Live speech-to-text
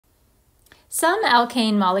Some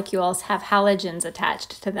alkane molecules have halogens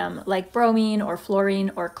attached to them, like bromine or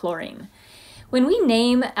fluorine or chlorine. When we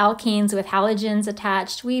name alkanes with halogens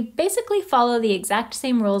attached, we basically follow the exact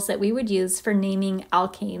same rules that we would use for naming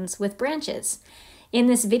alkanes with branches. In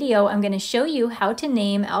this video, I'm going to show you how to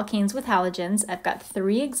name alkanes with halogens. I've got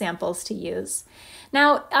 3 examples to use.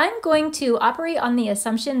 Now, I'm going to operate on the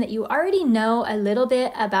assumption that you already know a little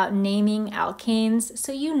bit about naming alkanes,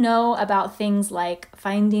 so you know about things like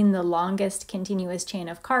finding the longest continuous chain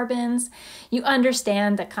of carbons. You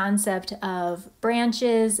understand the concept of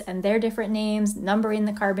branches and their different names, numbering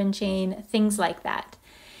the carbon chain, things like that.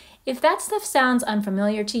 If that stuff sounds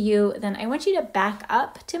unfamiliar to you, then I want you to back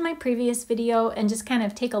up to my previous video and just kind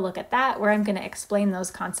of take a look at that, where I'm going to explain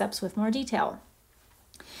those concepts with more detail.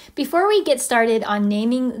 Before we get started on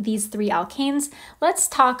naming these 3 alkanes, let's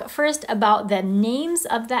talk first about the names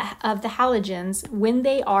of the halogens when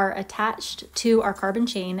they are attached to our carbon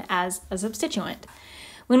chain as a substituent.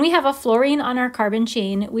 When we have a fluorine on our carbon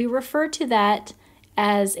chain, we refer to that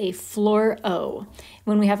as a fluoro.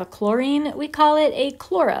 When we have a chlorine, we call it a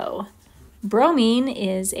chloro. Bromine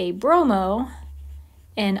is a bromo,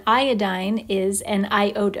 and iodine is an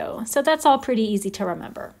iodo. So that's all pretty easy to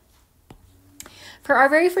remember. For our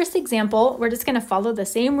very first example, we're just going to follow the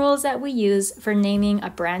same rules that we use for naming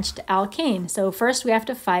a branched alkane. So first we have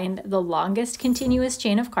to find the longest continuous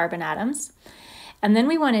chain of carbon atoms. And then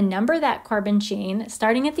we want to number that carbon chain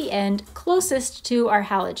starting at the end closest to our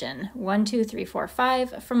halogen, 1, 2, 3, 4,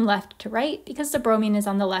 5, from left to right, because the bromine is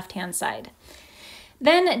on the left-hand side.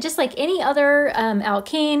 Then, just like any other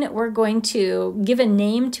alkane, we're going to give a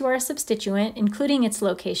name to our substituent, including its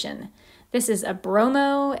location. This is a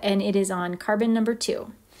bromo, and it is on carbon number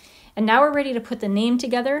 2. And now we're ready to put the name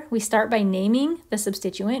together. We start by naming the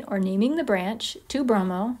substituent, or naming the branch,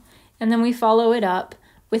 2-bromo, and then we follow it up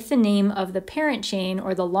with the name of the parent chain,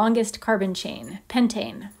 or the longest carbon chain,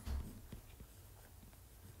 pentane.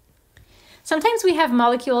 Sometimes we have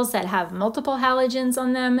molecules that have multiple halogens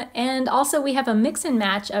on them, and also we have a mix and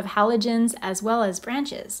match of halogens as well as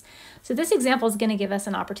branches. So this example is going to give us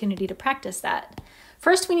an opportunity to practice that.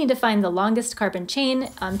 First, we need to find the longest carbon chain.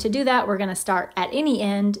 To do that, we're going to start at any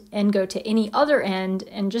end and go to any other end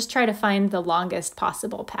and just try to find the longest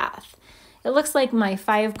possible path. It looks like my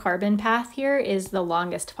 5-carbon path here is the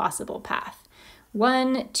longest possible path.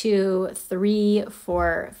 1, 2, 3,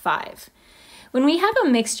 4, 5. When we have a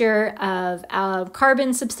mixture of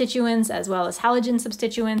carbon substituents as well as halogen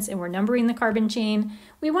substituents, and we're numbering the carbon chain,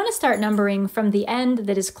 we want to start numbering from the end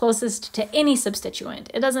that is closest to any substituent.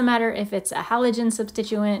 It doesn't matter if it's a halogen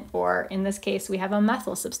substituent, or in this case, we have a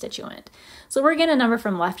methyl substituent. So we're going to number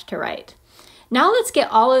from left to right. Now let's get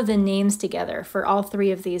all of the names together for all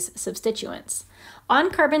 3 of these substituents. On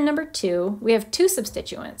carbon number 2, we have 2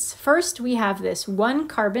 substituents. First, we have this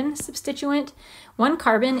 1-carbon substituent. 1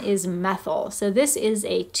 carbon is methyl, so this is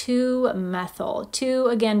a 2-methyl. 2,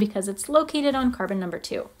 again, because it's located on carbon number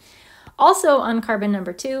 2. Also on carbon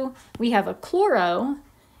number 2, we have a chloro,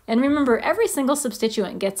 and remember, every single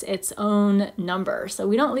substituent gets its own number, so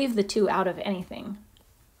we don't leave the 2 out of anything.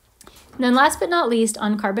 And then last but not least,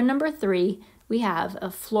 on carbon number 3, we have a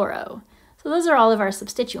fluoro. So those are all of our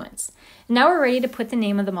substituents. Now we're ready to put the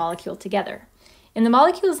name of the molecule together. In the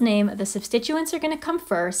molecule's name, the substituents are going to come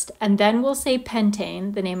first, and then we'll say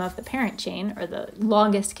pentane, the name of the parent chain, or the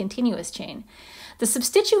longest continuous chain. The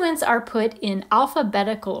substituents are put in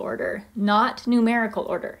alphabetical order, not numerical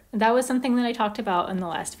order. That was something that I talked about in the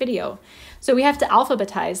last video. So we have to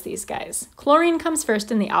alphabetize these guys. Chlorine comes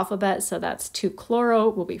first in the alphabet, so that's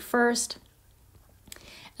 2-chloro will be first.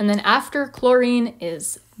 And then after chlorine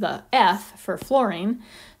is the F for fluorine.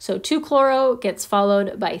 So 2-chloro gets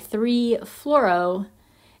followed by 3-fluoro.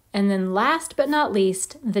 And then last but not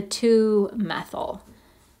least, the 2-methyl.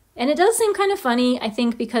 And it does seem kind of funny, I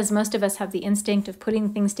think, because most of us have the instinct of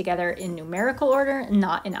putting things together in numerical order,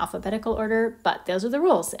 not in alphabetical order, but those are the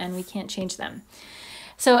rules and we can't change them.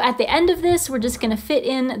 So at the end of this, we're just going to fit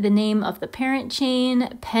in the name of the parent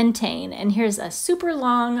chain, pentane, and here's a super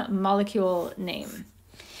long molecule name.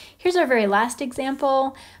 Here's our very last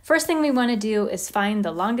example. First thing we want to do is find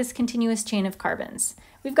the longest continuous chain of carbons.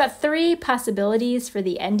 We've got 3 possibilities for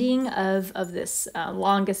the ending of this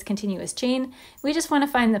longest continuous chain. We just want to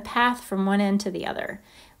find the path from one end to the other.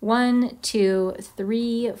 1, 2,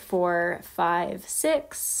 3, 4, 5,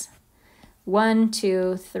 6. 1,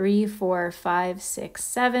 2, 3, 4, 5, 6,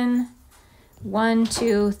 7. 1,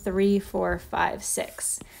 2, 3, 4, 5,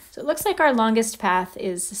 6. So it looks like our longest path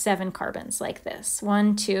is 7 carbons like this.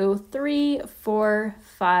 1, 2, 3, 4,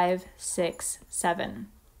 5, 6, 7.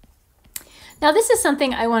 Now this is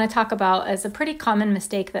something I want to talk about as a pretty common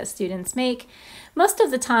mistake that students make. Most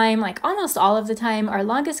of the time, like almost all of the time, our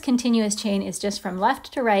longest continuous chain is just from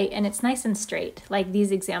left to right, and it's nice and straight, like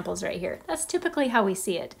these examples right here. That's typically how we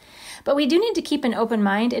see it. But we do need to keep an open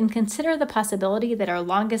mind and consider the possibility that our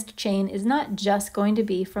longest chain is not just going to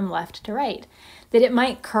be from left to right, that it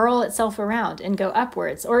might curl itself around and go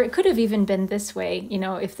upwards, or it could have even been this way,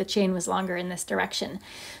 if the chain was longer in this direction.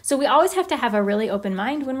 So we always have to have a really open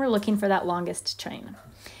mind when we're looking for that longest chain.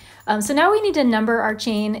 So now we need to number our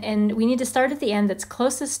chain, and we need to start at the end that's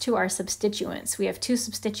closest to our substituents. We have 2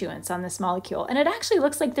 substituents on this molecule, and it actually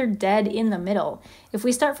looks like they're dead in the middle. If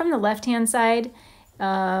we start from the left-hand side,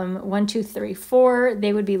 1, 2, 3, 4,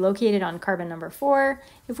 they would be located on carbon number 4.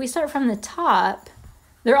 If we start from the top,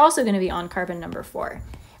 they're also going to be on carbon number 4.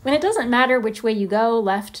 When it doesn't matter which way you go,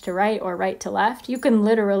 left to right or right to left, you can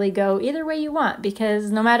literally go either way you want,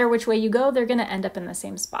 because no matter which way you go, they're going to end up in the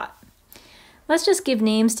same spot. Let's just give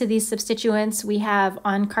names to these substituents. We have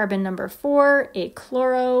on carbon number 4 a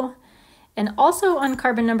chloro, and also on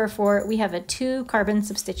carbon number 4 we have a 2-carbon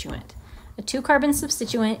substituent. A 2-carbon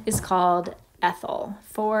substituent is called ethyl,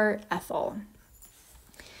 4-ethyl.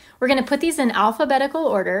 We're going to put these in alphabetical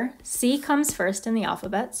order. C comes first in the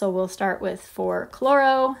alphabet, so we'll start with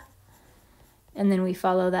 4-chloro, and then we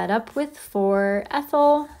follow that up with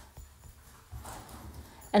 4-ethyl.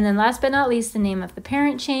 And then last but not least, the name of the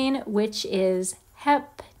parent chain, which is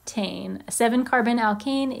heptane. A 7-carbon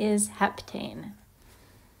alkane is heptane.